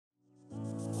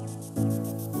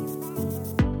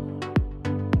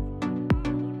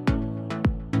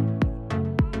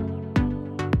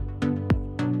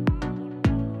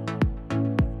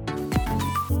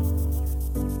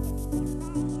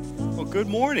Good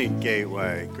morning,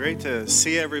 Gateway. Great to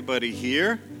see everybody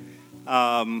here.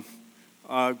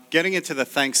 Getting into the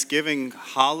Thanksgiving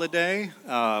holiday,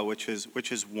 which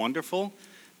is wonderful.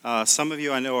 Some of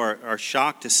you I know are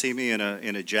shocked to see me in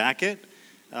a jacket,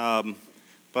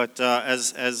 but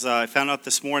as I found out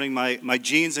this morning, my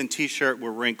jeans and T-shirt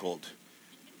were wrinkled.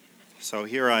 So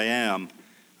here I am.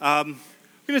 We're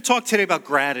going to talk today about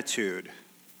gratitude.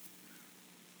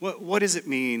 What does it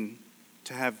mean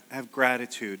to have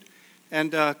gratitude?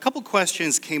 And a couple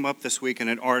questions came up this week in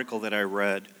an article that I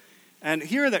read. And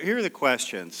here are the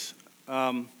questions.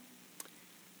 How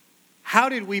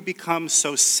did we become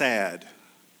so sad?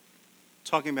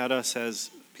 Talking about us as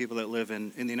people that live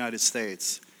in the United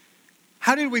States.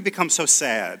 How did we become so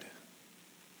sad?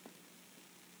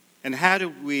 And how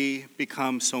did we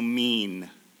become so mean?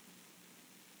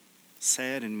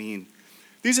 Sad and mean.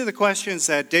 These are the questions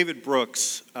that David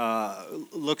Brooks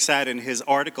looks at in his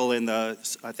article in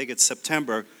August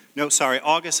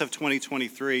of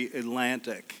 2023,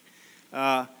 Atlantic.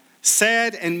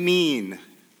 Sad and mean.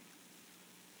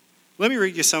 Let me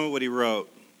read you some of what he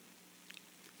wrote.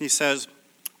 He says,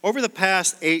 over the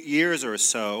past 8 years or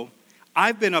so,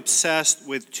 I've been obsessed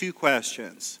with two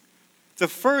questions. The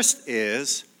first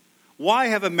is, why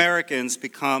have Americans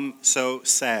become so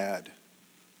sad?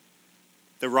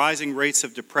 The rising rates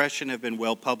of depression have been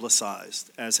well publicized,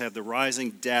 as have the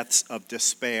rising deaths of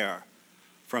despair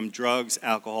from drugs,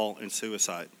 alcohol, and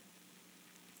suicide.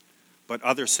 But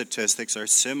other statistics are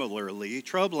similarly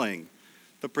troubling.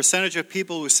 The percentage of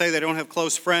people who say they don't have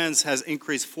close friends has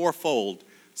increased fourfold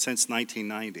since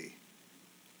 1990.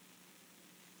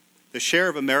 The share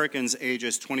of Americans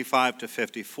ages 25 to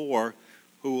 54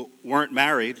 who weren't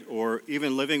married or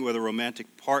even living with a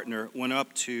romantic partner went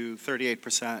up to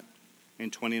 38%. In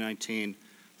 2019,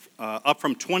 up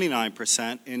from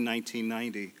 29% in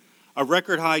 1990. A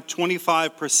record high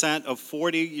 25% of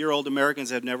 40-year-old Americans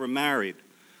have never married.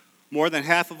 More than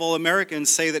half of all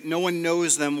Americans say that no one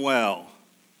knows them well.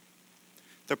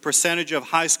 The percentage of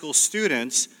high school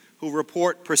students who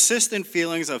report persistent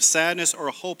feelings of sadness or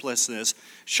hopelessness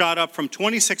shot up from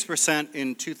 26%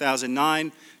 in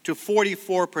 2009 to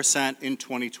 44% in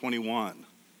 2021.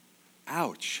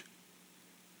 Ouch.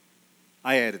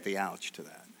 I added the ouch to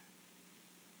that.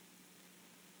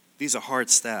 These are hard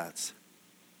stats,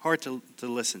 hard to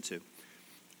listen to.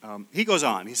 He goes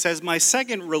on. He says, my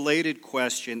second related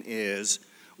question is,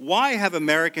 why have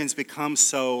Americans become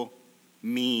so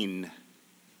mean?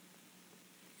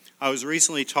 I was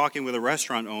recently talking with a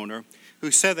restaurant owner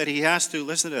who said that he has to,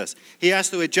 listen to this, he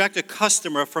has to eject a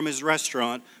customer from his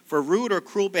restaurant for rude or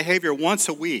cruel behavior once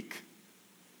a week,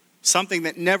 something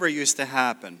that never used to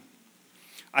happen.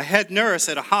 A head nurse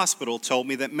at a hospital told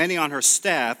me that many on her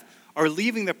staff are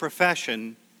leaving the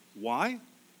profession. Why?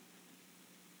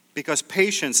 Because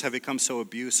patients have become so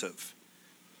abusive.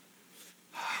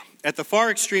 At the far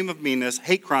extreme of meanness,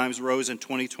 hate crimes rose in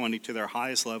 2020 to their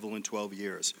highest level in 12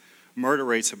 years. Murder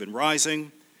rates have been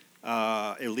rising,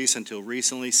 at least until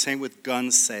recently. Same with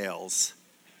gun sales.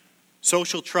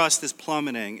 Social trust is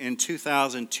plummeting. In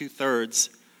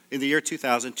the year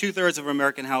 2000, two-thirds of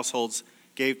American households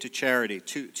gave to charity,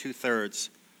 two-thirds,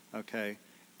 okay?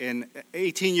 And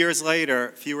 18 years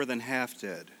later, fewer than half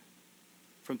did.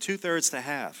 From two-thirds to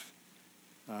half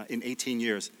in 18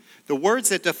 years. The words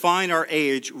that define our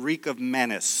age reek of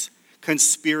menace,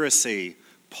 conspiracy,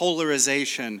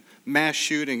 polarization, mass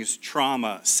shootings,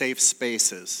 trauma, safe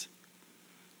spaces.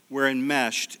 We're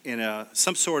enmeshed in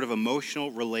some sort of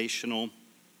emotional, relational,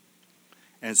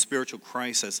 and spiritual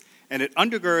crisis. And it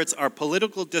undergirds our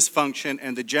political dysfunction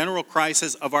and the general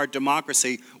crisis of our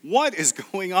democracy. What is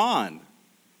going on?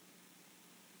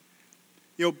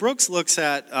 You know, Brooks looks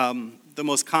at the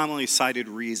most commonly cited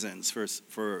reasons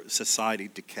for society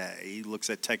decay. He looks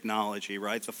at technology,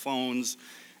 right? The phones,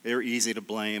 they're easy to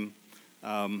blame.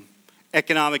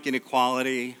 Economic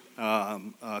inequality,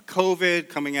 COVID,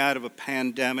 coming out of a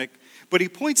pandemic. But he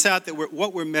points out that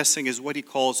what we're missing is what he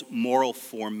calls moral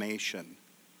formation.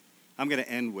 I'm going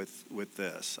to end with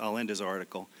this. I'll end his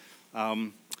article.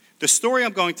 The story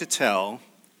I'm going to tell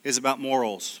is about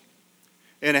morals.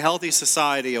 In a healthy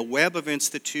society, a web of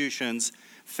institutions,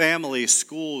 families,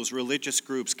 schools, religious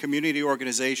groups, community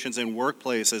organizations, and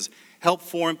workplaces help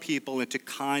form people into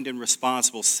kind and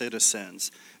responsible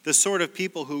citizens, the sort of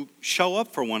people who show up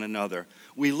for one another.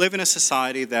 We live in a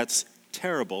society that's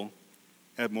terrible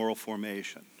at moral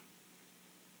formation.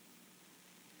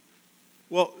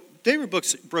 Well, David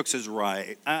Brooks is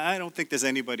right. I don't think there's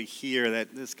anybody here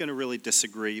that's going to really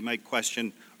disagree. You might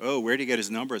question, where did he get his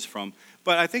numbers from?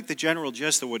 But I think the general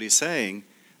gist of what he's saying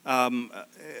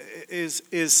is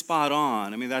spot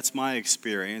on. I mean, that's my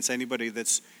experience. Anybody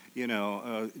that's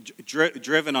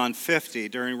driven on 50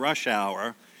 during rush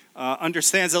hour,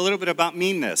 understands a little bit about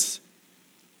meanness.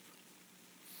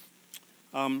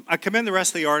 I commend the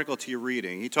rest of the article to your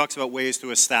reading. He talks about ways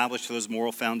to establish those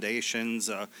moral foundations,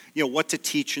 what to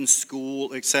teach in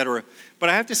school, etc. But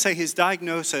I have to say, his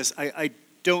diagnosis, I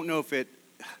don't know if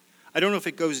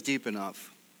it goes deep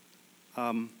enough.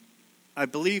 I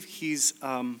believe he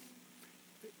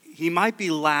might be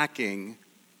lacking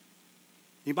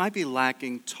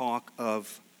talk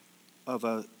of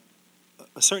a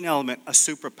certain element, a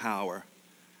superpower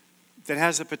that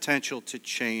has the potential to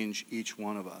change each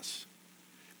one of us.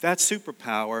 That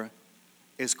superpower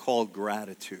is called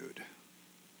gratitude.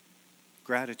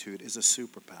 Gratitude is a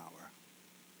superpower.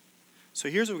 So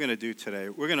here's what we're going to do today.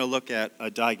 We're going to look at a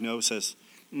diagnosis,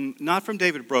 not from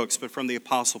David Brooks, but from the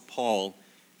Apostle Paul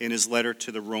in his letter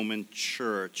to the Roman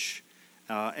church.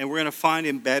 And we're going to find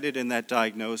embedded in that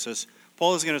diagnosis,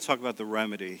 Paul is going to talk about the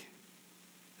remedy.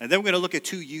 And then we're going to look at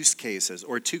two use cases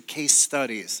or two case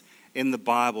studies in the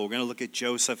Bible. We're going to look at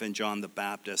Joseph and John the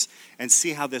Baptist and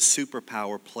see how this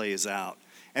superpower plays out.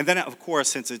 And then, of course,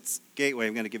 since it's Gateway,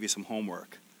 I'm going to give you some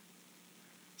homework.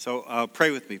 So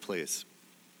pray with me, please.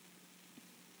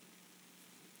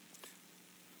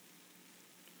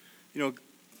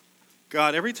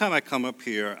 God, every time I come up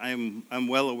here, I'm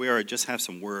well aware I just have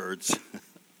some words.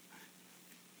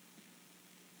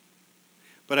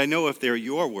 But I know if they're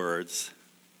your words,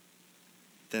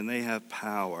 then they have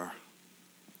power.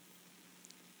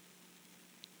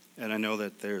 And I know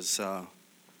that there's, God,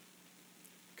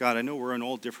 I know we're in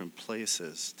all different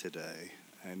places today.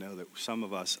 I know that some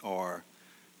of us are,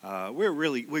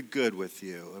 we're good with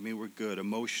you. I mean, we're good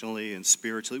emotionally and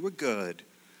spiritually. We're good.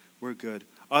 We're good.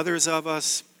 Others of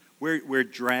us, we're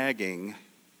dragging,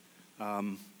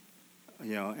 and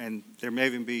there may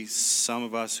even be some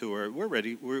of us who we're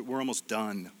ready. We're almost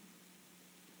done.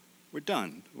 We're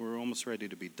done. We're almost ready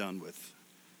to be done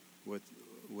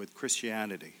with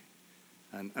Christianity.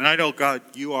 And I know, God,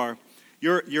 you're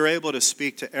able to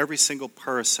speak to every single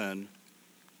person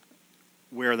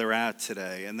where they're at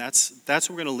today. And that's what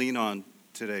we're going to lean on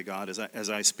today, God. As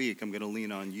I speak, I'm going to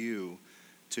lean on you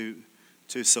to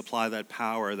supply that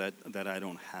power that I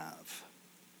don't have,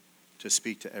 to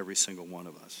speak to every single one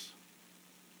of us.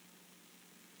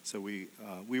 So we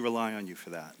rely on you for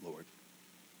that, Lord.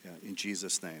 Yeah, in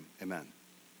Jesus' name, amen.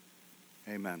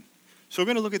 Amen. So we're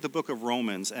going to look at the book of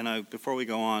Romans. And before we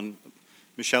go on,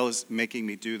 Michelle is making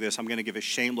me do this. I'm going to give a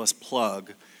shameless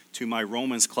plug to my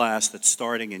Romans class that's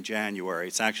starting in January.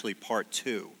 It's actually part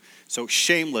 2. So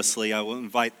shamelessly, I will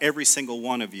invite every single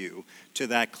one of you to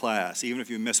that class. Even if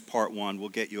you missed part 1, we'll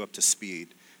get you up to speed.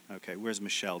 Okay, where's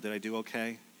Michelle? Did I do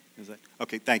okay?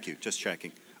 Okay, thank you. Just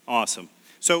checking. Awesome.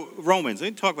 So Romans, let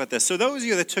me talk about this. So those of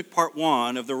you that took part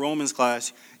 1 of the Romans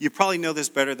class, you probably know this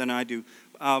better than I do.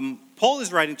 Paul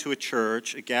is writing to a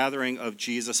church, a gathering of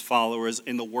Jesus followers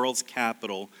in the world's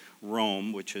capital,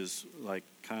 Rome, which is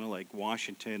kind of like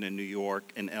Washington and New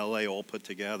York and LA all put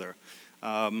together.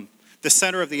 The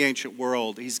center of the ancient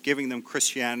world. He's giving them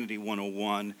Christianity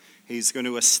 101. He's going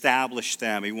to establish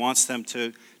them. He wants them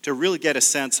to really get a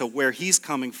sense of where he's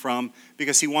coming from,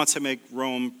 because he wants to make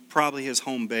Rome probably his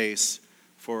home base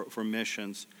for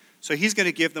missions. So he's going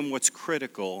to give them what's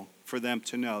critical for them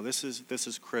to know. This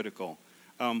is critical.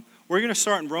 We're going to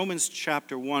start in Romans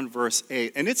chapter 1, verse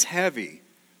 8. And it's heavy.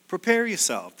 Prepare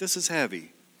yourself. This is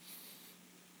heavy.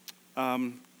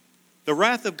 The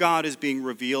wrath of God is being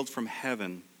revealed from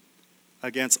heaven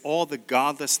against all the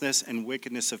godlessness and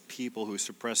wickedness of people who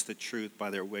suppress the truth by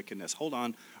their wickedness. Hold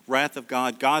on. Wrath of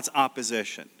God, God's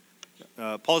opposition.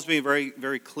 Paul's being very,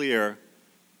 very clear.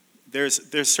 There's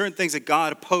certain things that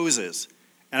God opposes,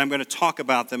 and I'm going to talk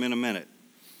about them in a minute.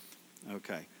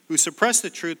 Okay. Who suppress the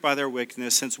truth by their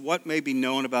wickedness, since what may be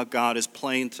known about God is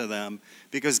plain to them,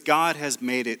 because God has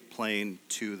made it plain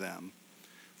to them.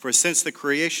 For since the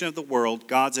creation of the world,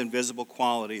 God's invisible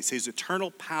qualities, his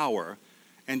eternal power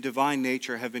and divine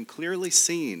nature have been clearly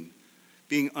seen,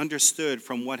 being understood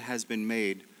from what has been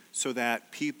made, so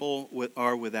that people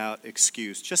are without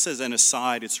excuse. Just as an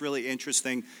aside, it's really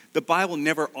interesting. The Bible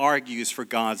never argues for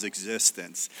God's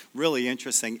existence. Really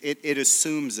interesting. It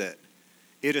assumes it.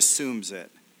 It assumes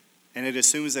it. And it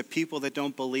assumes that people that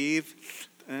don't believe,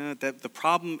 that the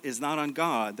problem is not on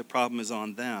God, the problem is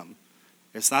on them.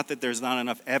 It's not that there's not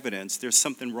enough evidence. There's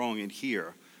something wrong in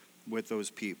here with those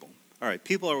people. All right,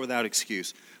 people are without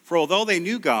excuse. For although they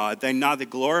knew God, they neither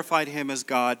glorified him as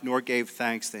God nor gave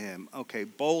thanks to him. Okay,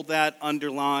 bold that,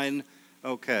 underline.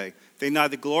 Okay, they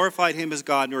neither glorified him as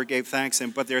God nor gave thanks to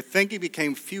him, but their thinking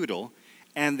became futile,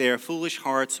 and their foolish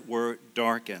hearts were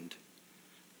darkened.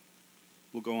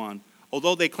 We'll go on.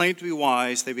 Although they claimed to be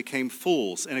wise, they became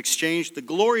fools and exchanged the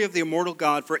glory of the immortal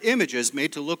God for images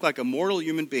made to look like a mortal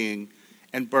human being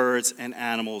and birds and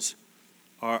animals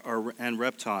and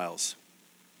reptiles.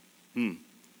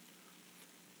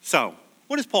 So,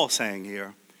 what is Paul saying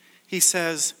here? He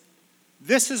says,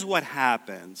 this is what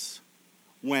happens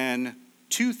when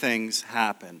two things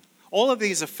happen. All of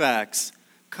these effects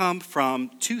come from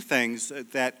two things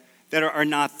that are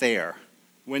not there.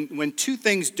 When two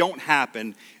things don't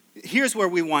happen, here's where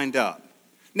we wind up.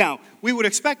 Now, we would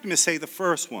expect him to say the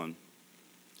first one,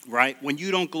 right? When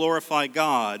you don't glorify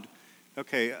God,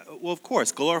 okay, well, of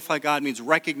course, glorify God means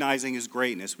recognizing his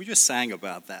greatness. We just sang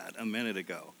about that a minute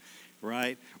ago,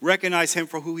 right? Recognize him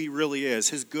for who he really is,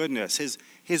 his goodness,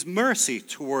 his mercy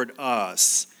toward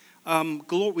us.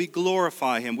 We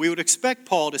glorify him. We would expect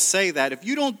Paul to say that. If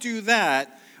you don't do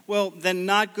that, well, then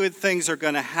not good things are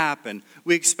going to happen.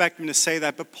 We expect him to say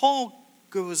that. But Paul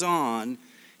goes on.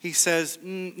 He says,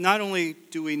 not only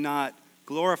do we not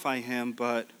glorify him,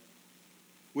 but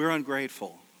we're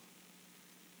ungrateful.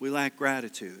 We lack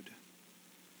gratitude.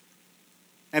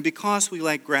 And because we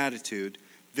lack gratitude,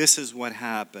 this is what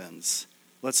happens.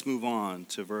 Let's move on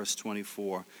to verse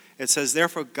 24. It says,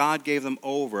 therefore God gave them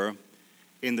over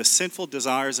in the sinful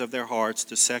desires of their hearts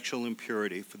to sexual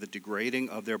impurity for the degrading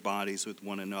of their bodies with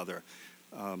one another.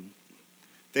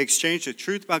 They exchanged the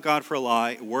truth about God for a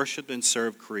lie, worshiped and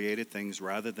served created things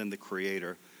rather than the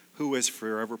Creator, who is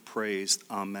forever praised.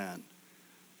 Amen.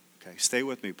 Okay, stay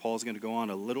with me. Paul's going to go on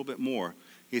a little bit more.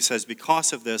 He says,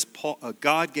 because of this,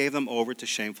 God gave them over to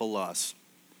shameful lusts.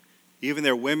 Even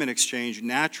their women exchanged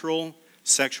natural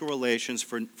sexual relations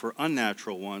for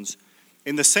unnatural ones.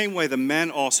 In the same way, the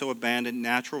men also abandoned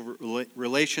natural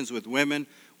relations with women,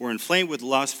 were inflamed with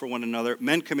lust for one another.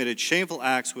 Men committed shameful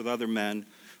acts with other men,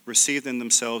 received in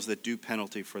themselves the due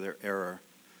penalty for their error.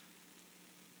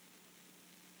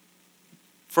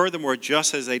 Furthermore,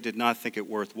 just as they did not think it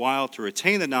worthwhile to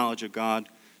retain the knowledge of God,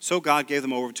 so God gave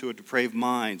them over to a depraved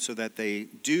mind, so that they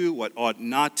do what ought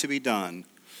not to be done.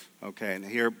 Okay, and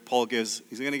here Paul he's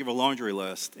going to give a laundry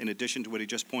list in addition to what he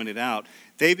just pointed out.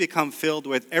 They become filled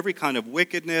with every kind of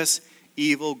wickedness,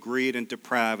 evil, greed, and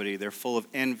depravity. They're full of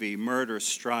envy, murder,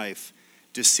 strife,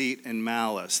 deceit, and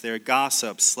malice. They're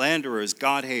gossips, slanderers,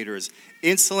 God-haters,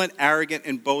 insolent, arrogant,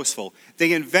 and boastful.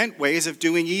 They invent ways of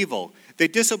doing evil. They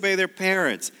disobey their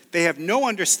parents. They have no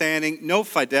understanding, no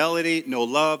fidelity, no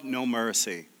love, no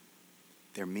mercy.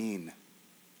 They're mean.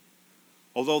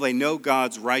 Although they know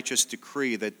God's righteous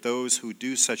decree that those who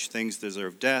do such things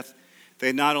deserve death,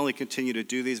 they not only continue to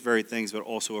do these very things, but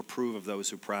also approve of those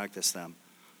who practice them.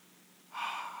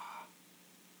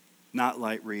 Not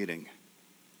light reading.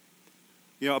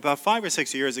 You know, about 5 or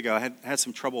 6 years ago, I had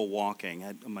some trouble walking.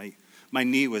 My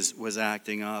knee was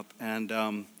acting up, and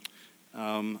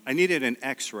I needed an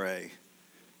X-ray.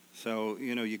 So,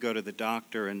 you go to the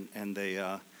doctor, and they...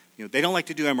 they don't like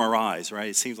to do MRIs, right?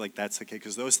 It seems like that's the case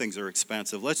because those things are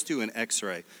expensive. Let's do an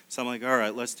X-ray. So I'm like, all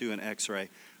right, let's do an X-ray.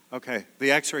 Okay,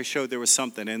 the X-ray showed there was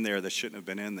something in there that shouldn't have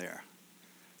been in there.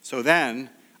 So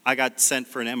then I got sent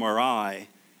for an MRI,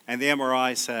 and the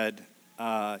MRI said,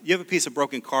 you have a piece of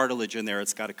broken cartilage in there.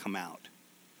 It's got to come out.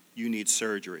 You need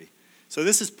surgery. So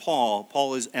this is Paul.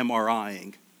 Paul is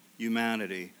MRIing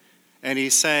humanity. And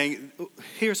he's saying,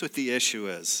 here's what the issue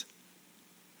is.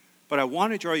 But I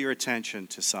want to draw your attention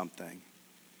to something.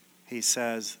 He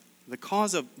says, the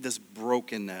cause of this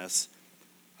brokenness,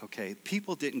 okay,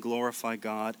 people didn't glorify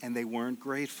God and they weren't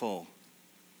grateful.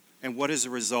 And what is the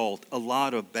result? A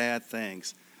lot of bad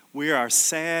things. We are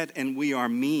sad and we are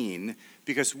mean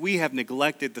because we have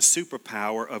neglected the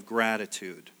superpower of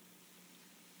gratitude.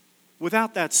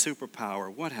 Without that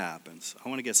superpower, what happens? I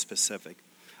want to get specific.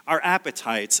 Our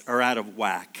appetites are out of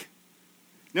whack.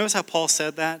 Notice how Paul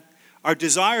said that? Our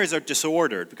desires are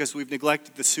disordered because we've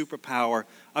neglected the superpower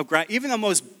of gratitude. Even the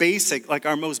most basic, like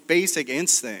our most basic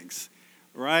instincts,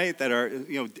 right? That are,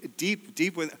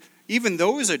 deep within, even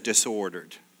those are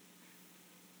disordered.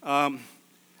 And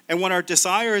when our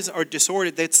desires are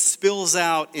disordered, that spills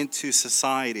out into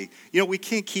society. We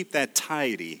can't keep that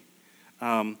tidy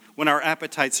when our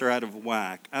appetites are out of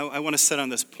whack. I want to sit on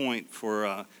this point for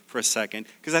a second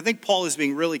because I think Paul is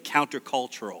being really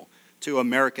countercultural to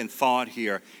American thought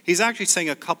here. He's actually saying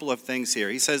a couple of things here.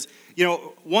 He says,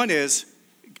 one is,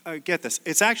 get this,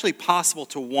 it's actually possible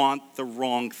to want the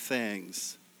wrong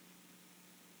things.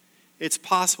 It's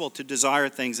possible to desire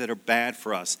things that are bad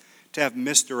for us, to have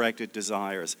misdirected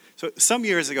desires. So some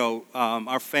years ago,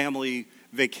 our family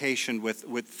vacationed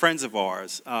with friends of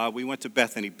ours. We went to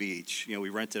Bethany Beach. We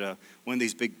rented one of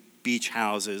these big beach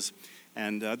houses,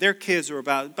 and their kids were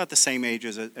about the same age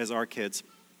as our kids.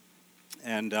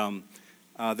 And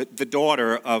the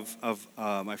daughter of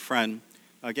my friend,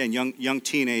 again, young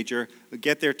teenager,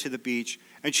 get there to the beach,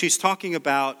 and she's talking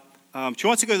about, she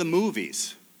wants to go to the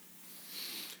movies.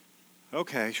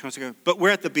 Okay, she wants to go, but we're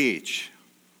at the beach.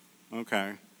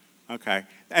 Okay.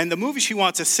 And the movie she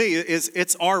wants to see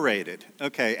it's R-rated.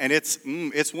 Okay, and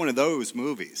it's one of those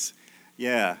movies.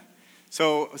 Yeah.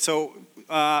 So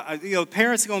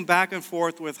parents are going back and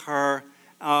forth with her.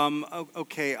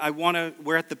 Okay,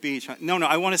 we're at the beach. No,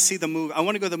 I want to see the movie. I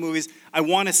want to go to the movies. I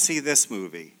want to see this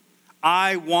movie.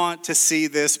 I want to see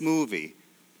this movie.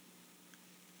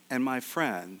 And my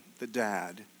friend, the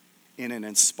dad, in an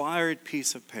inspired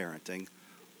piece of parenting,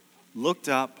 looked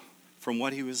up from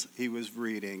what he was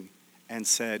reading and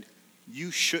said,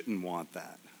 "You shouldn't want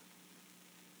that.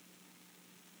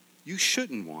 You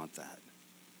shouldn't want that.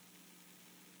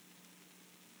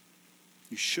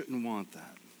 You shouldn't want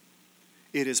that."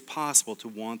 It is possible to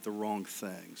want the wrong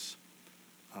things.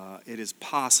 It is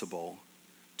possible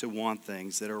to want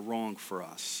things that are wrong for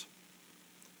us.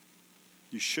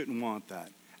 You shouldn't want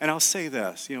that. And I'll say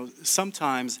this,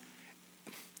 sometimes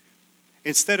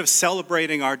instead of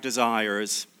celebrating our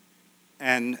desires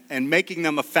and making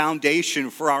them a foundation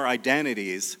for our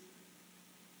identities,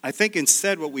 I think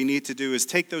instead what we need to do is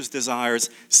take those desires,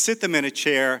 sit them in a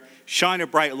chair, shine a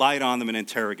bright light on them, and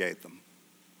interrogate them.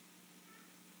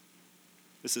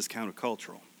 This is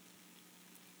countercultural.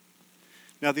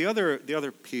 Now, the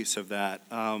other piece of that,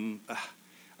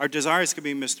 our desires can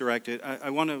be misdirected.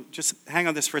 I want to just hang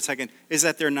on this for a second, is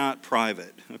that they're not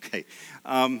private. Okay.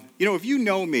 If you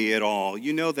know me at all,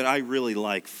 you know that I really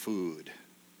like food.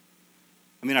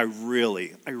 I mean, I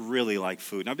really like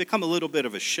food. And I've become a little bit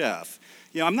of a chef.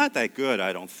 I'm not that good,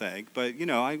 I don't think, but,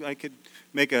 I could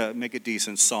make a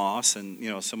decent sauce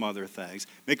and, some other things.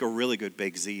 Make a really good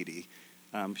baked ziti.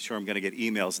 I'm sure I'm going to get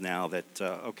emails now that,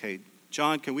 okay,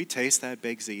 John, can we taste that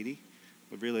baked ziti?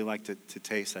 Would really like to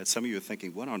taste that. Some of you are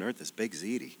thinking, what on earth is baked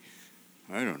ziti?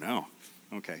 I don't know.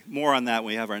 Okay, more on that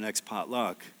when we have our next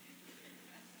potluck.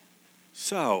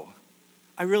 So,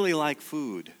 I really like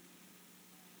food.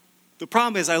 The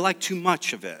problem is I like too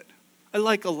much of it. I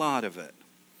like a lot of it.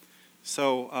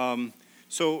 So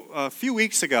a few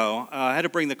weeks ago, I had to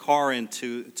bring the car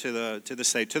into to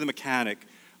the mechanic.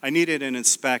 I needed an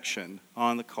inspection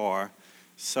on the car.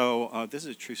 So this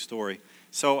is a true story.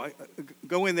 So I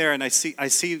go in there and I see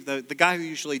the guy who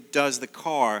usually does the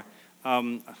car.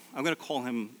 I'm going to call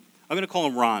him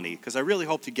Ronnie, because I really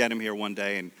hope to get him here one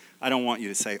day, and I don't want you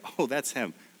to say, "Oh, that's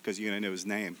him," because you're going to know his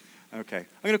name. Okay, I'm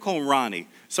going to call him Ronnie.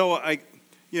 So I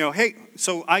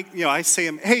say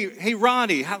him, hey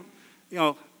Ronnie,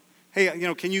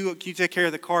 can you take care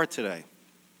of the car today?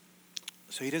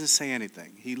 So he doesn't say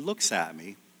anything. He looks at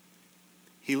me.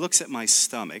 He looks at my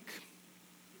stomach.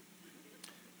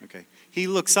 Okay. He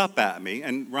looks up at me,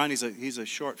 and Ronnie's he's a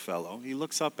short fellow. He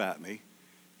looks up at me,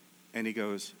 and he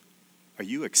goes, "Are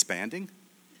you expanding?"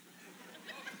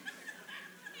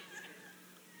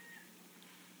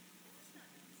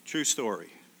 True story.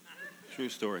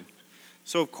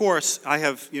 So of course I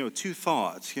have two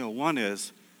thoughts. One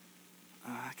is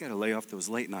I got to lay off those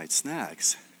late night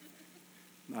snacks.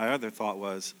 My other thought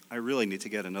was I really need to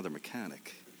get another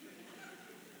mechanic.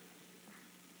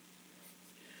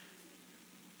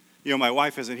 My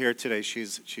wife isn't here today.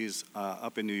 She's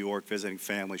up in New York visiting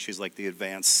family. She's like the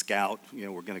advanced scout.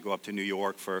 We're going to go up to New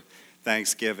York for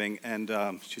Thanksgiving, and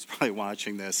she's probably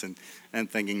watching this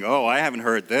and thinking, "Oh, I haven't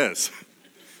heard this."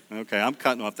 Okay, I'm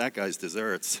cutting off that guy's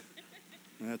desserts.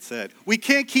 That's it. We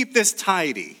can't keep this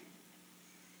tidy.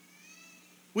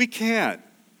 We can't.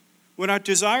 When our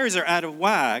desires are out of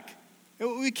whack,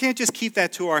 we can't just keep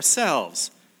that to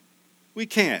ourselves. We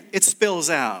can't. It spills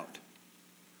out.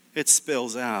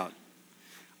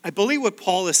 I believe what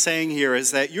Paul is saying here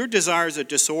is that your desires are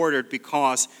disordered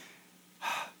because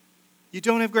you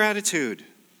don't have gratitude.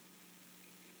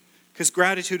 Because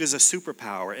gratitude is a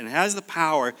superpower, and it has the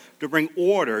power to bring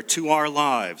order to our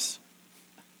lives.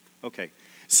 Okay,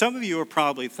 some of you are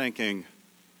probably thinking,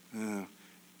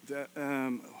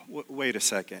 wait a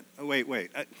second.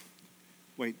 Wait.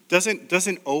 Doesn't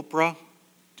Oprah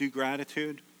do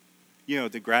gratitude?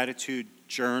 The gratitude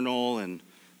journal, and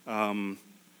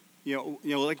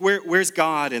where's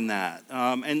God in that?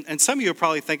 And some of you are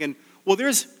probably thinking, well,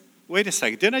 wait a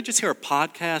second. Didn't I just hear a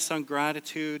podcast on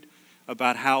gratitude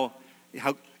about how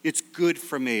it's good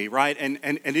for me, right? And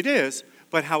it is,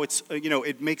 but how it's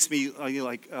it makes me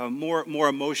more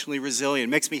emotionally resilient,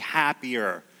 makes me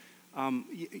happier.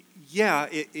 Yeah,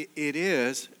 it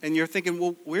is. And you're thinking,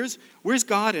 well, where's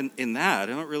God in that?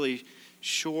 I'm not really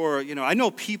sure. I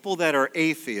know people that are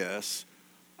atheists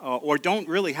or don't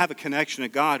really have a connection to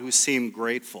God who seem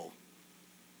grateful.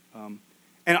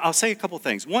 And I'll say a couple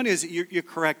things. One is you're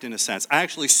correct in a sense. I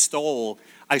stole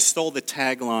the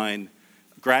tagline,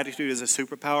 "Gratitude is a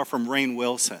superpower," from Rainn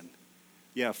Wilson.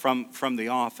 Yeah, from The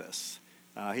Office.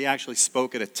 He actually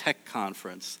spoke at a tech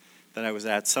conference that I was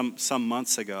at some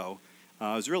months ago. It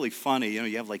was really funny.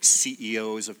 You have like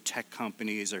CEOs of tech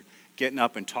companies are getting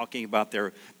up and talking about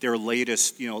their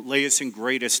latest and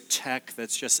greatest tech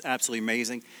that's just absolutely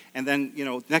amazing. And then,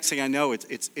 next thing I know,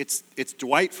 it's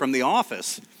Dwight from The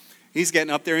Office. He's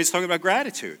getting up there and he's talking about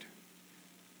gratitude.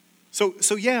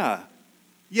 So yeah,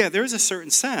 there's a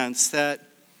certain sense that,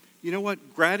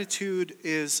 gratitude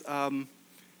is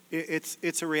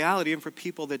it's a reality, and for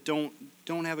people that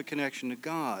don't have a connection to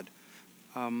God,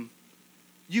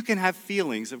 you can have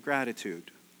feelings of gratitude.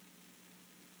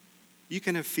 You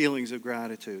can have feelings of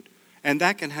gratitude, and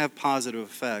that can have positive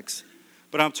effects.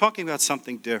 But I'm talking about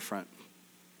something different.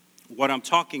 What I'm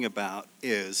talking about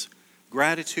is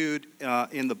gratitude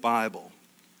in the Bible.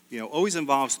 Always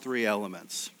involves three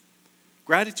elements.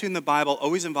 Gratitude in the Bible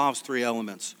always involves three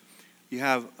elements. You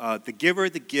have the giver,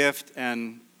 the gift,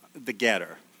 and the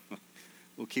getter.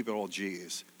 We'll keep it all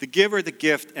G's. The giver, the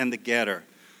gift, and the getter.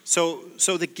 So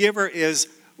the giver is,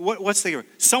 what's the giver?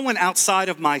 Someone outside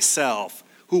of myself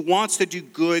who wants to do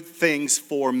good things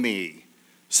for me.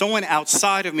 Someone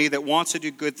outside of me that wants to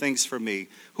do good things for me,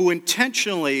 who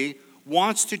intentionally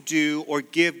wants to do or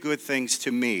give good things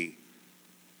to me.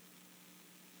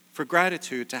 For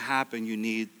gratitude to happen, you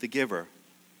need the giver.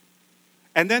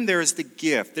 And then there's the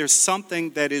gift. There's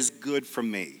something that is good for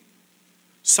me.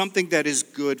 Something that is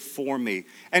good for me.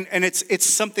 And it's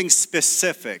something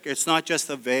specific. It's not just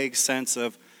a vague sense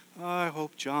of, I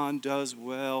hope John does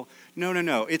well.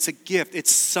 No. It's a gift.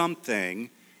 It's something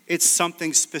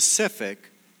specific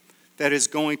that is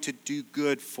going to do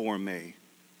good for me.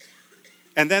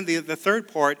 And then the third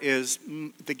part is,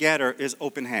 the getter is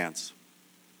open hands.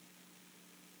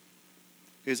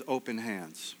 Is open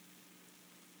hands.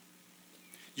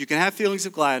 You can have feelings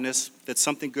of gladness that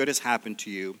something good has happened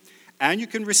to you, and you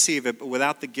can receive it, but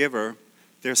without the giver,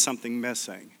 there's something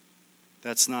missing.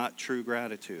 That's not true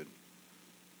gratitude.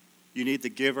 You need the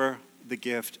giver, the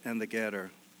gift, and the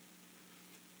getter.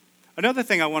 Another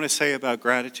thing I want to say about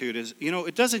gratitude is,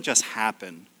 it doesn't just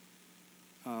happen.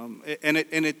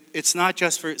 It's not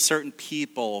just for certain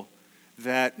people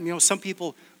that, some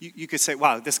people, you could say,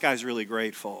 wow, this guy's really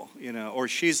grateful, or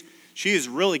she is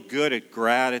really good at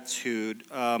gratitude.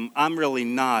 I'm really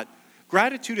not.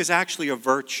 Gratitude is actually a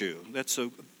virtue. That's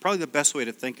probably the best way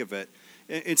to think of it.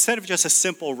 Instead of just a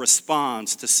simple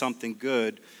response to something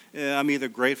good, I'm either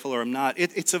grateful or I'm not.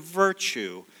 It's a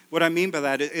virtue. What I mean by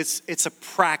that, it's a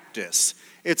practice.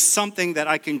 It's something that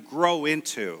I can grow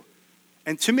into.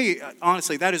 And to me,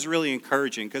 honestly, that is really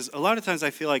encouraging, because a lot of times I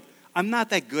feel like I'm not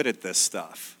that good at this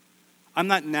stuff. I'm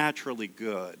not naturally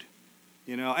good.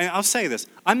 And I'll say this,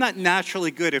 I'm not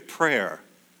naturally good at prayer.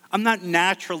 I'm not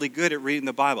naturally good at reading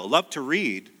the Bible. I love to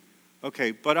read,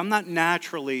 okay, but I'm not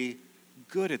naturally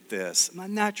good at this.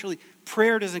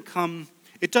 Prayer doesn't come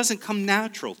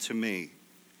natural to me.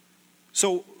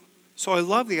 So I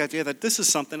love the idea that this is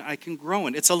something I can grow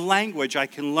in. It's a language I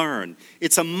can learn.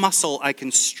 It's a muscle I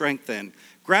can strengthen.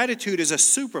 Gratitude is a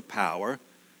superpower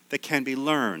that can be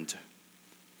learned.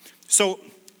 So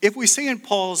if we see in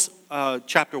Paul's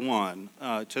chapter 1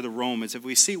 to the Romans, if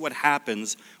we see what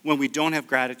happens when we don't have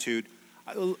gratitude,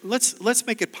 let's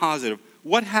make it positive.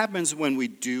 What happens when we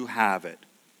do have it?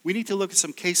 We need to look at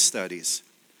some case studies.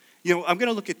 I'm going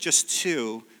to look at just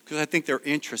two because I think they're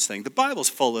interesting. The Bible's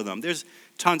full of them. There's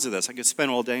tons of this. I could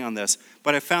spend all day on this,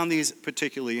 but I found these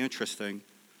particularly interesting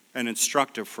and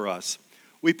instructive for us.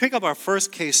 We pick up our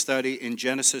first case study in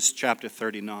Genesis chapter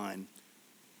 39.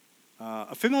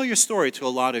 A familiar story to a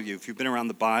lot of you if you've been around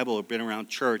the Bible or been around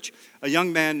church. A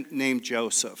young man named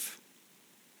Joseph.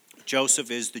 Joseph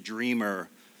is the dreamer,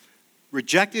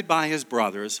 rejected by his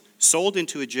brothers, sold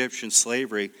into Egyptian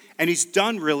slavery, and he's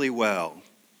done really well.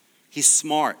 He's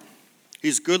smart.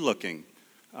 He's good looking.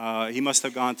 He must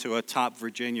have gone to a top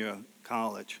Virginia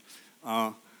college.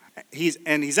 He's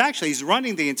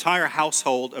running the entire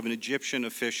household of an Egyptian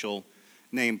official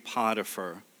named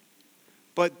Potiphar.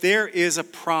 But there is a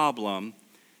problem.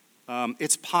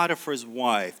 It's Potiphar's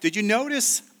wife. Did you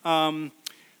notice,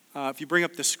 if you bring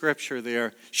up the scripture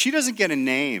there, she doesn't get a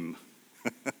name.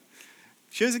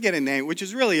 She doesn't get a name, which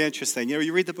is really interesting.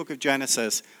 You read the book of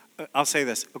Genesis. I'll say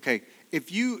this. Okay,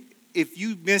 if you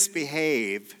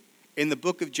misbehave in the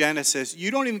book of Genesis,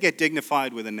 you don't even get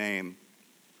dignified with a name.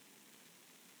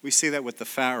 We see that with the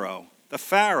Pharaoh. The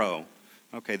Pharaoh.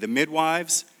 Okay, the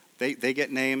midwives, they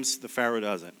get names. The Pharaoh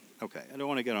doesn't. Okay, I don't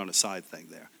want to get on a side thing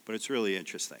there, but it's really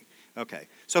interesting. Okay,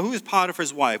 so who is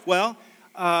Potiphar's wife? Well,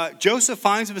 Joseph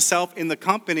finds himself in the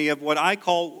company of what I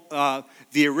call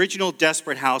the original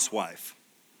desperate housewife.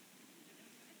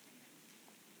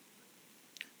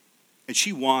 And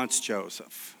she wants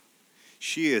Joseph.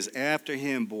 She is after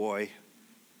him, boy.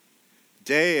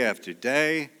 Day after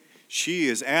day, she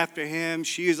is after him.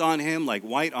 She is on him like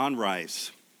white on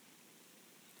rice.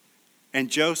 And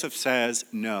Joseph says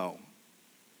no.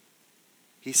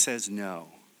 He says no.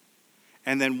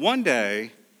 And then one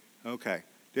day, okay,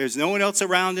 there's no one else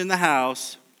around in the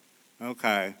house.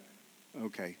 Okay.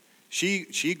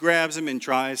 She grabs him and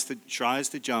tries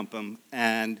to jump him,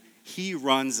 and he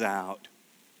runs out.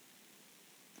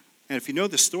 And if you know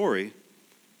the story,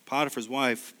 Potiphar's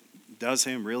wife does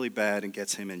him really bad and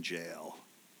gets him in jail.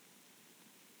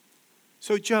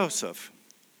 So Joseph,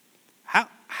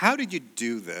 how did you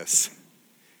do this?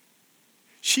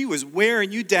 She was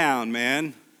wearing you down,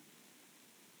 man.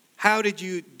 How did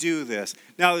you do this?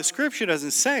 Now, the scripture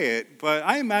doesn't say it, but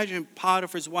I imagine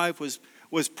Potiphar's wife was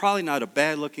probably not a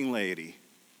bad-looking lady.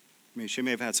 I mean, she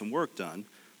may have had some work done,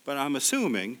 but I'm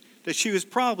assuming that she was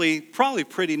probably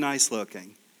pretty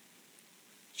nice-looking.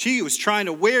 She was trying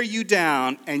to wear you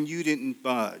down, and you didn't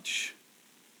budge.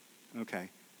 Okay.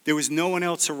 There was no one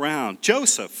else around.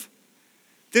 Joseph,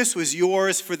 this was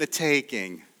yours for the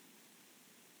taking.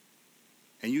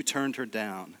 And you turned her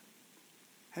down.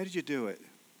 How did you do it,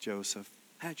 Joseph?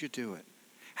 How did you do it?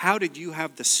 How did you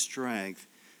have the strength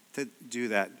to do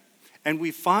that? And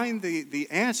we find the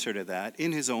answer to that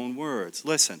in his own words.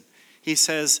 Listen, he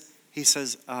says,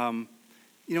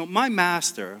 my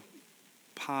master,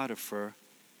 Potiphar,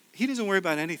 he doesn't worry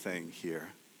about anything here.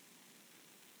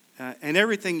 And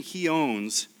everything he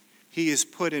owns, he has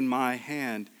put in my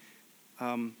hand.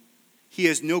 He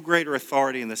has no greater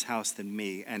authority in this house than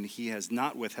me, and he has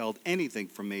not withheld anything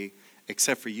from me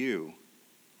except for you,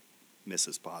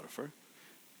 Mrs. Potiphar,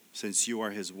 since you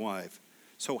are his wife.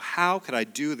 So how could I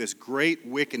do this great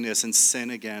wickedness and sin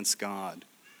against God?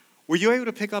 Were you able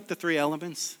to pick up the three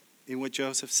elements in what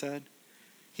Joseph said?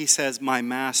 He says, my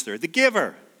master, the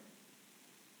giver.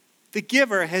 The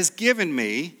giver has given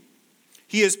me.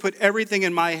 He has put everything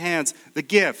in my hands. The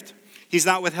gift. He's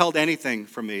not withheld anything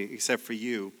from me except for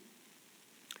you.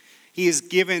 He has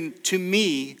given to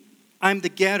me. I'm the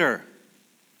getter.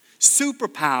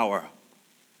 Superpower.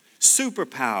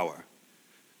 Superpower.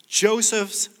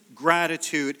 Joseph's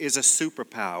gratitude is a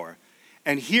superpower.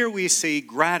 And here we see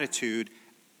gratitude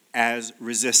as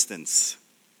resistance.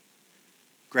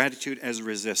 Gratitude as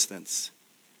resistance.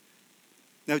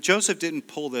 Now, Joseph didn't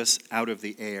pull this out of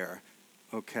the air,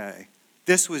 okay?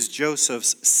 This was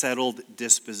Joseph's settled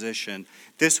disposition.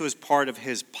 This was part of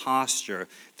his posture.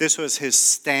 This was his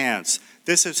stance.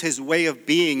 This is his way of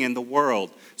being in the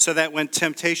world, so that when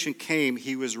temptation came,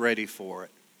 he was ready for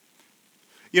it.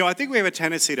 I think we have a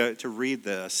tendency to read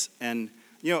this, and,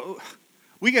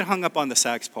 we get hung up on the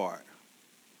sex part.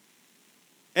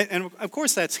 And of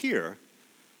course, that's here.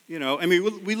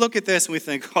 We look at this and we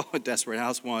think, oh, Desperate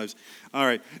Housewives. All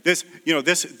right, this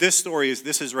story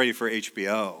is ready for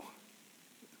HBO.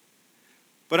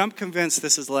 But I'm convinced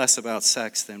this is less about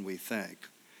sex than we think.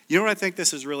 You know what I think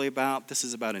this is really about? This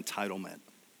is about entitlement.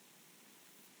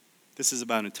 This is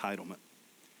about entitlement.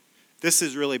 This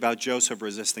is really about Joseph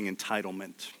resisting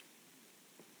entitlement.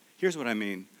 Here's what I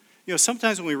mean.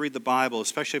 Sometimes when we read the Bible,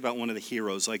 especially about one of the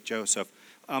heroes like Joseph,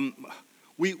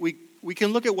 we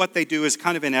can look at what they do as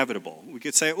kind of inevitable. We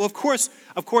could say, well, of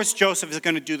course Joseph is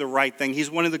going to do the right thing.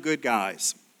 He's one of the good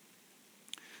guys.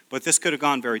 But this could have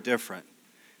gone very different.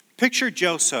 Picture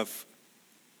Joseph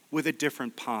with a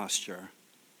different posture.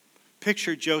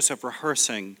 Picture Joseph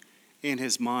rehearsing in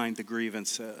his mind the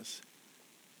grievances.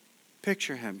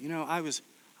 Picture him. I was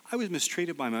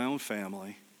mistreated by my own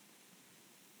family.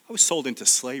 I was sold into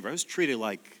slavery. I was treated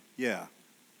like, and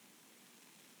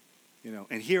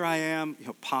here I am,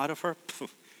 Potiphar.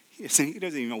 He doesn't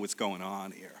even know what's going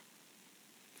on here.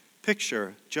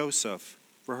 Picture Joseph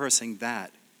rehearsing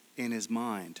that in his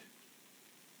mind.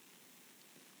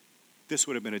 This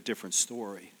would have been a different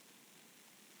story.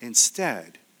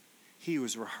 Instead, he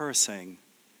was rehearsing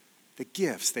the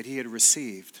gifts that he had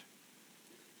received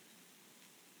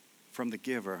from the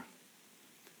giver.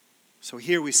 So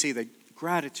here we see that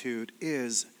gratitude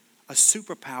is a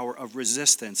superpower of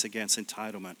resistance against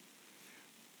entitlement.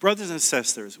 Brothers and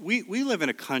sisters, we live in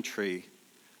a country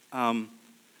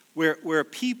where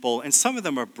people, and some of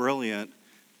them are brilliant,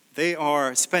 they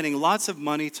are spending lots of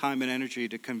money, time, and energy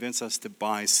to convince us to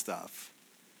buy stuff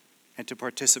and to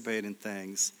participate in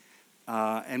things.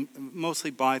 And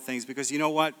mostly buy things because you know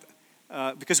what?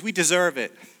 Because we deserve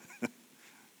it.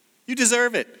 You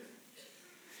deserve it.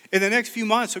 In the next few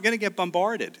months, we're going to get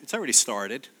bombarded. It's already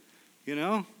started,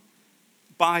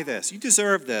 buy this. You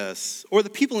deserve this. Or the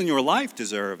people in your life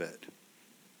deserve it.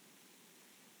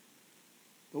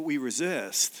 But we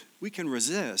resist. We can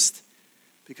resist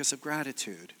because of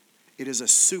gratitude. It is a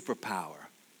superpower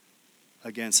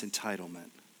against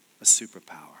entitlement. A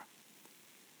superpower.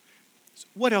 So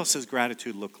what else does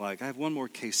gratitude look like? I have one more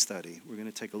case study we're going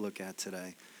to take a look at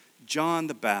today. John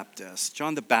the Baptist,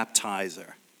 John the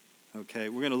Baptizer. Okay,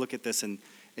 we're going to look at this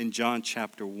in John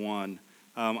chapter 1.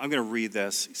 I'm going to read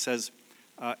this. He says,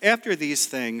 after these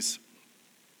things,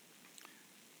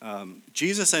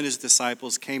 Jesus and his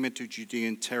disciples came into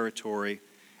Judean territory,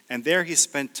 and there he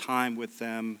spent time with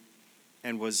them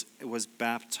and was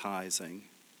baptizing.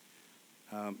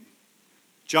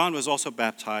 John was also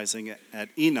baptizing at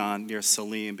Enon near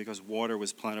Salim because water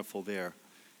was plentiful there.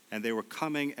 And they were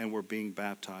coming and were being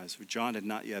baptized. John had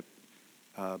not yet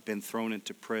been thrown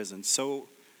into prison. So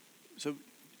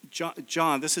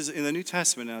John, this is in the New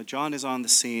Testament now. John is on the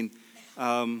scene.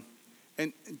 And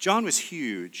John was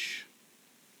huge.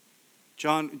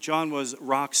 John was a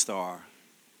rock star.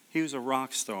 He was a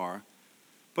rock star.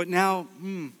 But now,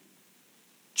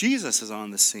 Jesus is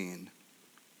on the scene.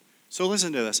 So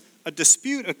listen to this. A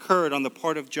dispute occurred on the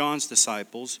part of John's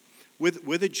disciples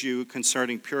with a Jew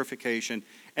concerning purification.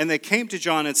 And they came to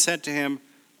John and said to him,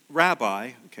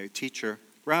 Rabbi, okay, teacher,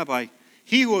 Rabbi,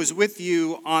 he who was with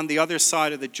you on the other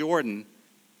side of the Jordan,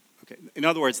 okay, in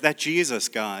other words, that Jesus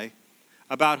guy,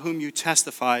 about whom you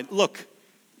testified, look,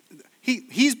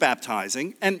 he's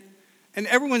baptizing, and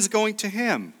everyone's going to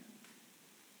him.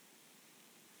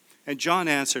 And John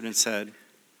answered and said,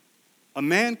 a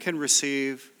man can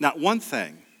receive not one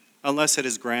thing unless it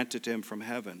is granted to him from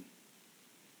heaven.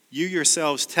 You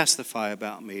yourselves testify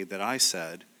about me that I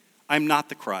said, I'm not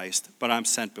the Christ, but I'm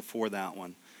sent before that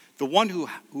one. The one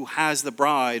who has the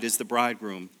bride is the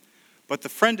bridegroom. But the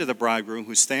friend of the bridegroom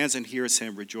who stands and hears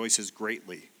him rejoices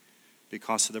greatly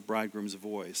because of the bridegroom's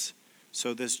voice.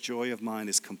 So this joy of mine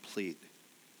is complete.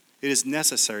 It is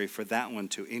necessary for that one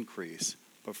to increase,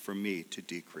 but for me to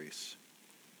decrease.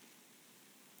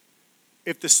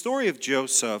 If the story of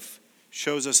Joseph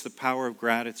shows us the power of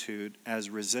gratitude as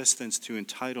resistance to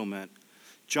entitlement,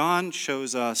 John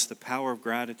shows us the power of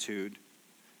gratitude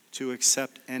to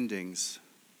accept endings.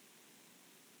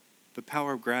 The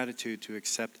power of gratitude to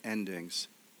accept endings.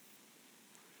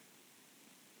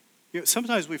 You know,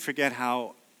 sometimes we forget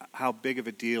how big of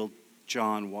a deal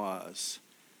John was.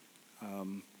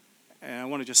 And I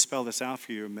want to just spell this out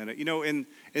for you a minute. You know, in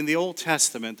the Old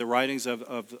Testament, the writings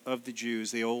of the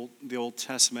Jews, the Old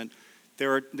Testament,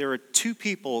 there are two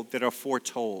people that are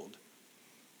foretold.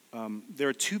 There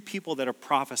are two people that are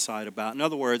prophesied about. In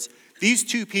other words, these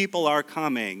two people are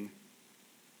coming.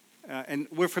 And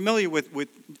we're familiar with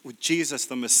Jesus,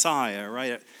 the Messiah,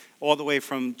 right? All the way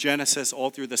from Genesis,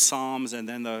 all through the Psalms, and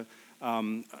then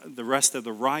the rest of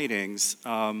the writings,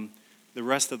 the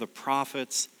rest of the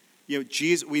prophets. You know,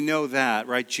 Jesus, we know that,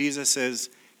 right? Jesus is,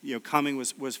 coming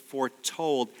was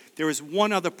foretold. There is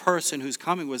one other person whose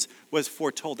coming was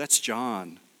foretold. That's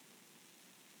John.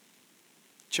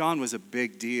 John was a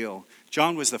big deal.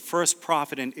 John was the first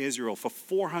prophet in Israel for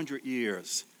 400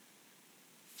 years.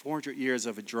 400 years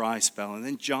of a dry spell. And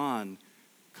then John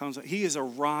comes. He is a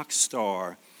rock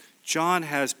star. John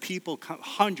has people,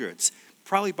 hundreds,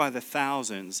 probably by the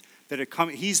thousands, that are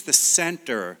coming. He's the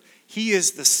center. He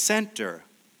is the center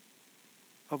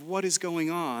of what is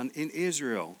going on in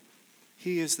Israel.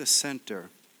 He is the center.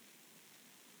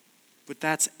 But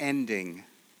that's ending.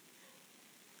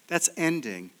 That's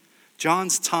ending.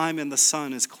 John's time in the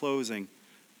sun is closing.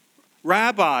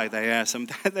 Rabbi, they ask him,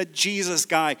 that Jesus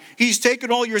guy, he's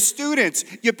taken all your students.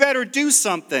 You better do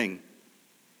something.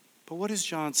 But what does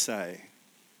John say?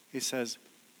 He says,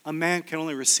 a man can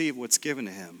only receive what's given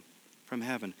to him from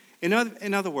heaven. In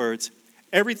other words,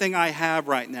 everything I have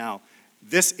right now,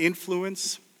 this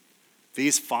influence,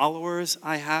 these followers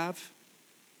I have,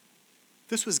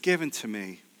 this was given to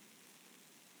me.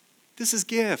 This is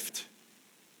gift.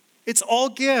 It's all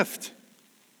gift.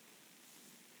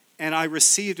 And I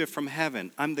received it from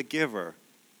heaven. I'm the giver.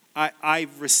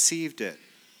 I've received it.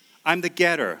 I'm the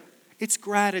getter. It's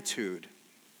gratitude.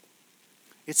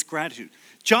 It's gratitude.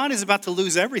 John is about to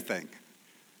lose everything.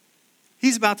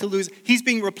 He's about to lose. He's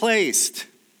being replaced.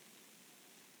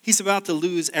 He's about to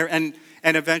lose, and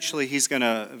eventually he's going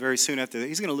to, very soon after that,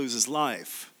 he's going to lose his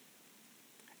life.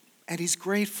 And he's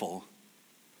grateful.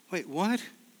 Wait, what?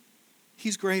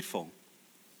 He's grateful.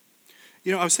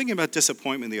 You know, I was thinking about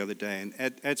disappointment the other day, and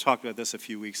Ed talked about this a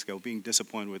few weeks ago, being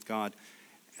disappointed with God.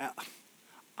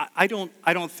 I don't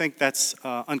think that's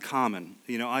uncommon.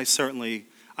 You know,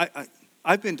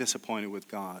 I've been disappointed with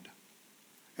God.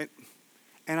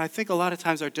 And I think a lot of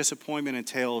times our disappointment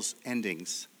entails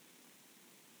endings.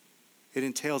 It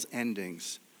entails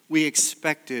endings. We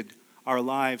expected our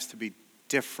lives to be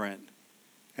different,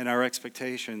 and our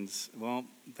expectations, well,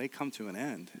 they come to an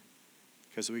end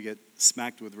because we get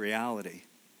smacked with reality.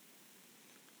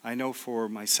 I know for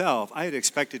myself, I had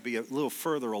expected to be a little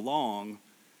further along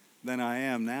than I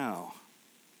am now.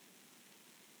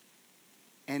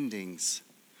 Endings.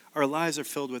 Our lives are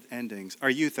filled with endings. Our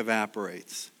youth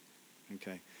evaporates.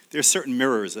 Okay. There's certain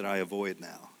mirrors that I avoid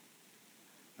now.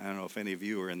 I don't know if any of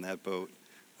you are in that boat.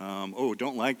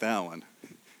 Don't like that one.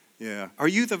 Yeah. Our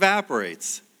youth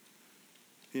evaporates.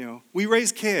 We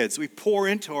raise kids. We pour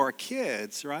into our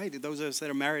kids, right? Those of us that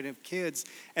are married and have kids,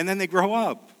 and then they grow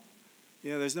up.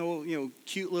 There's no,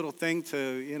 cute little thing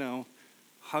to,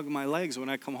 hug my legs when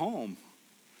I come home.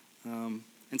 And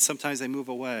sometimes they move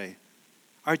away.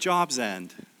 Our jobs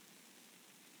end.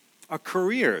 Our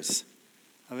careers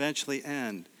eventually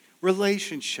end.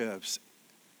 Relationships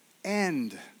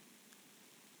end.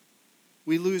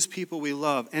 We lose people we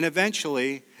love. And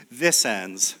eventually, this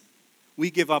ends. We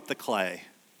give up the clay.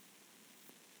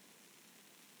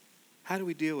 How do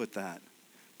we deal with that?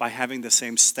 By having the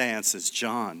same stance as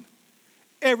John.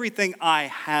 Everything I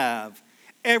have,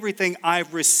 everything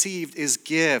I've received is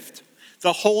gift.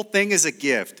 The whole thing is a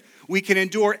gift. We can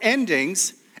endure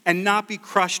endings and not be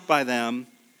crushed by them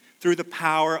through the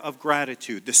power of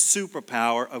gratitude, the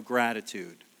superpower of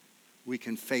gratitude. We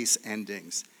can face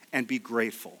endings and be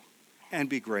grateful.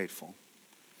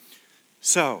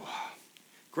 So,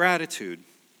 gratitude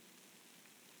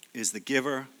is the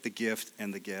giver, the gift,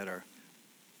 and the getter.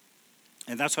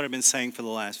 And that's what I've been saying for the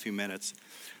last few minutes.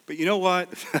 But you know what?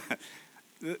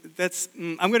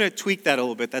 I'm going to tweak that a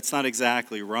little bit. That's not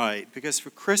exactly right. Because for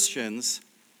Christians,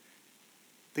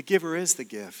 the giver is the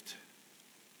gift.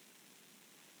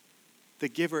 The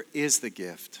giver is the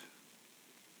gift.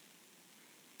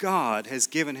 God has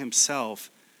given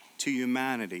himself to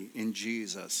humanity in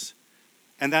Jesus.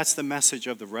 And that's the message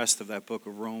of the rest of that book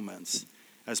of Romans,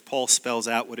 as Paul spells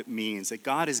out what it means, that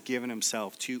God has given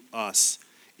himself to us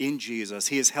in Jesus.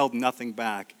 He has held nothing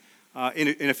back.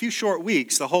 In a few short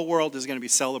weeks, the whole world is going to be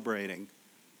celebrating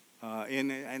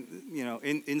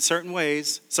in certain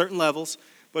ways, certain levels,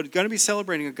 but going to be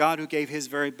celebrating a God who gave his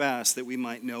very best that we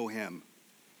might know him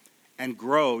and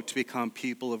grow to become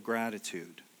people of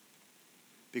gratitude,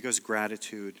 because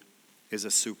gratitude is a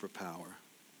superpower.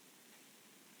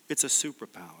 It's a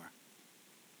superpower.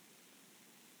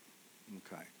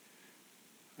 Okay.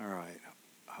 All right.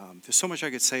 There's so much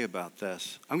I could say about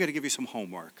this. I'm going to give you some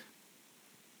homework.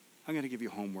 I'm going to give you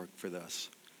homework for this.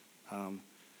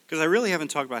 Because I really haven't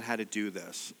talked about how to do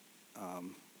this.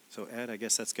 So Ed, I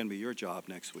guess that's going to be your job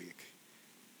next week.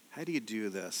 How do you do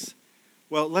this?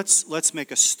 Well, let's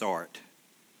make a start.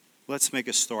 Let's make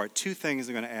a start. 2 things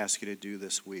I'm going to ask you to do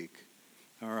this week.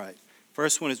 All right.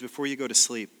 First one is before you go to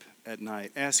sleep at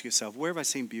night, ask yourself, where have I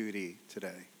seen beauty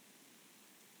today?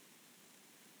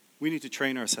 We need to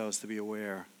train ourselves to be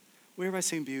aware. Where have I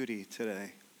seen beauty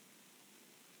today?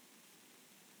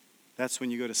 That's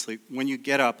when you go to sleep. When you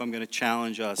get up, I'm going to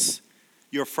challenge us.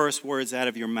 Your first words out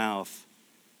of your mouth,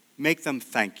 make them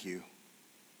thank you.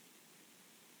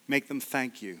 Make them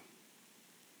thank you.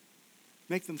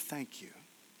 Make them thank you.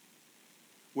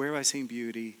 Where have I seen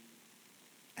beauty?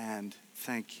 And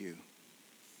thank you.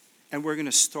 And we're going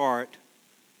to start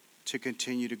to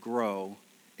continue to grow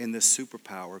in this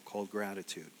superpower called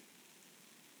gratitude.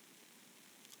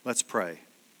 Let's pray.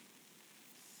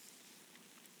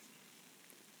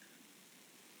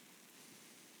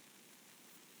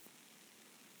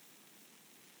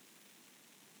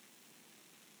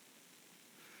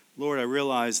 Lord, I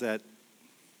realize that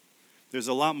there's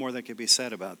a lot more that could be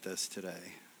said about this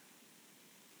today.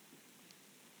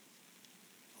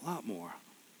 A lot more.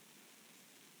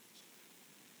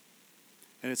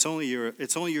 And it's only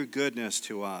your goodness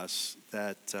to us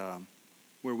that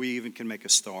where we even can make a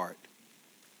start.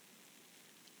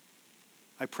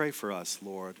 I pray for us,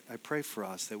 Lord. I pray for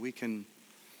us that we can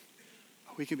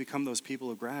become those people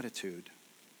of gratitude.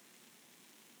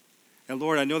 And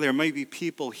Lord, I know there may be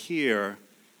people here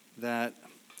that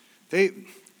they've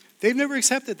never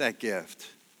accepted that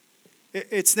gift.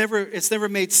 It's never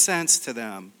made sense to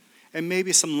them. And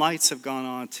maybe some lights have gone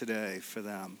on today for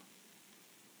them.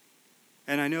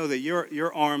 And I know that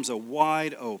your arms are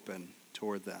wide open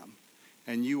toward them.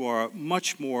 And you are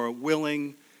much more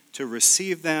willing to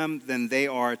receive them than they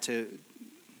are to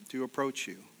approach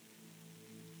you.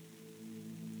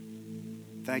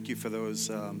 Thank you for those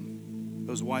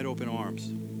wide open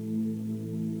arms.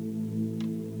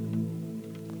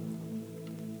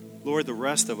 Lord, the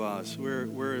rest of us,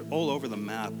 we're all over the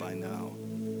map, I know.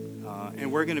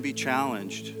 And we're going to be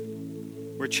challenged.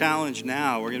 We're challenged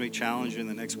now. We're going to be challenged in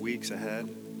the next weeks ahead.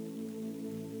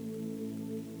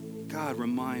 God,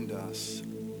 remind us.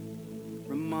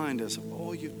 Remind us of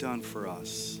all you've done for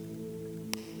us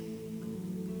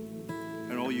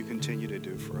and all you continue to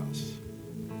do for us.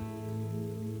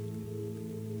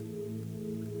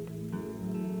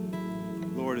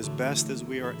 Lord, as best as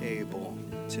we are able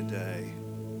today,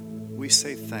 we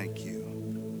say thank you.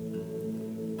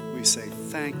 We say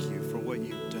thank you for what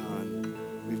you've done.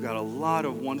 We've got a lot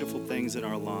of wonderful things in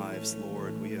our lives,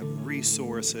 Lord. We have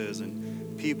resources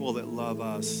and people that love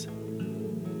us.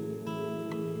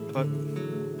 But,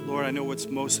 Lord, I know what's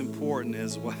most important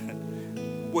is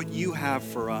what you have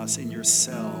for us in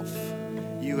yourself.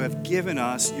 You have given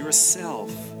us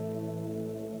yourself.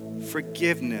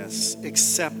 Forgiveness,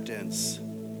 acceptance,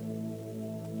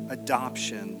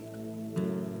 adoption.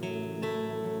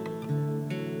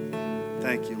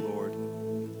 Thank you, Lord.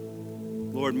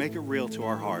 Lord, make it real to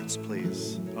our hearts,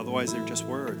 please. Otherwise, they're just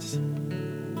words.